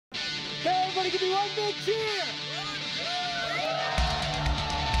Everybody give me one big cheer!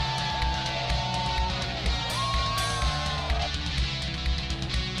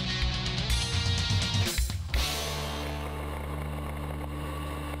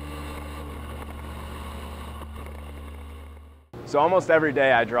 So almost every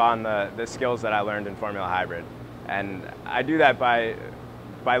day I draw on the skills that I learned in Formula Hybrid. And I do that by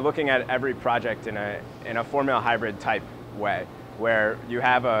looking at every project in a Formula Hybrid type way, where you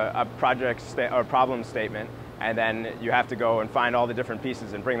have a project or problem statement, and then you have to go and find all the different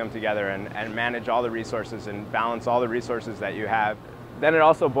pieces and bring them together and manage all the resources and balance all the resources that you have. Then it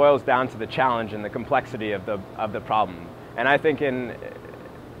also boils down to the challenge and the complexity of the problem. And I think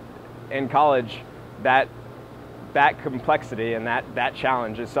in college, that complexity and that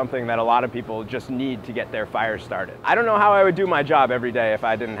challenge is something that a lot of people just need to get their fire started. I don't know how I would do my job every day if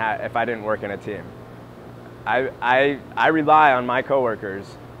I didn't work in a team. I rely on my coworkers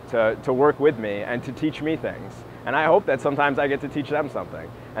to work with me and to teach me things. And I hope that sometimes I get to teach them something.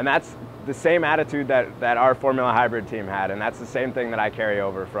 And that's the same attitude that our Formula Hybrid team had, and that's the same thing that I carry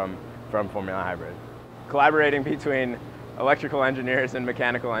over from Formula Hybrid. Collaborating between electrical engineers and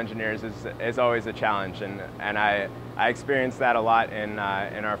mechanical engineers is always a challenge, and I experienced that a lot in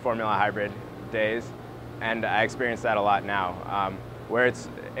our Formula Hybrid days, and I experience that a lot now, where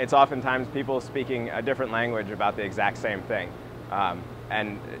it's oftentimes people speaking a different language about the exact same thing,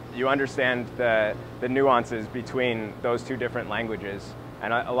 and you understand the nuances between those two different languages,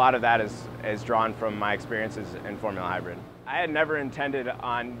 and a lot of that is drawn from my experiences in Formula Hybrid. I had never intended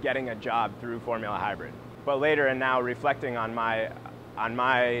on getting a job through Formula Hybrid. But later, and now reflecting on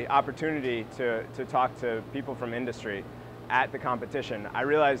my opportunity to talk to people from industry at the competition, I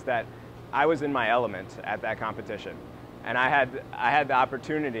realized that I was in my element at that competition. And I had the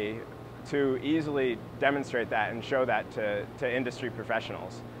opportunity to easily demonstrate that and show that to industry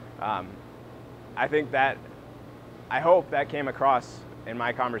professionals. I hope that came across in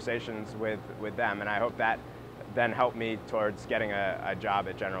my conversations with them, and I hope that then helped me towards getting a job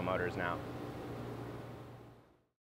at General Motors now.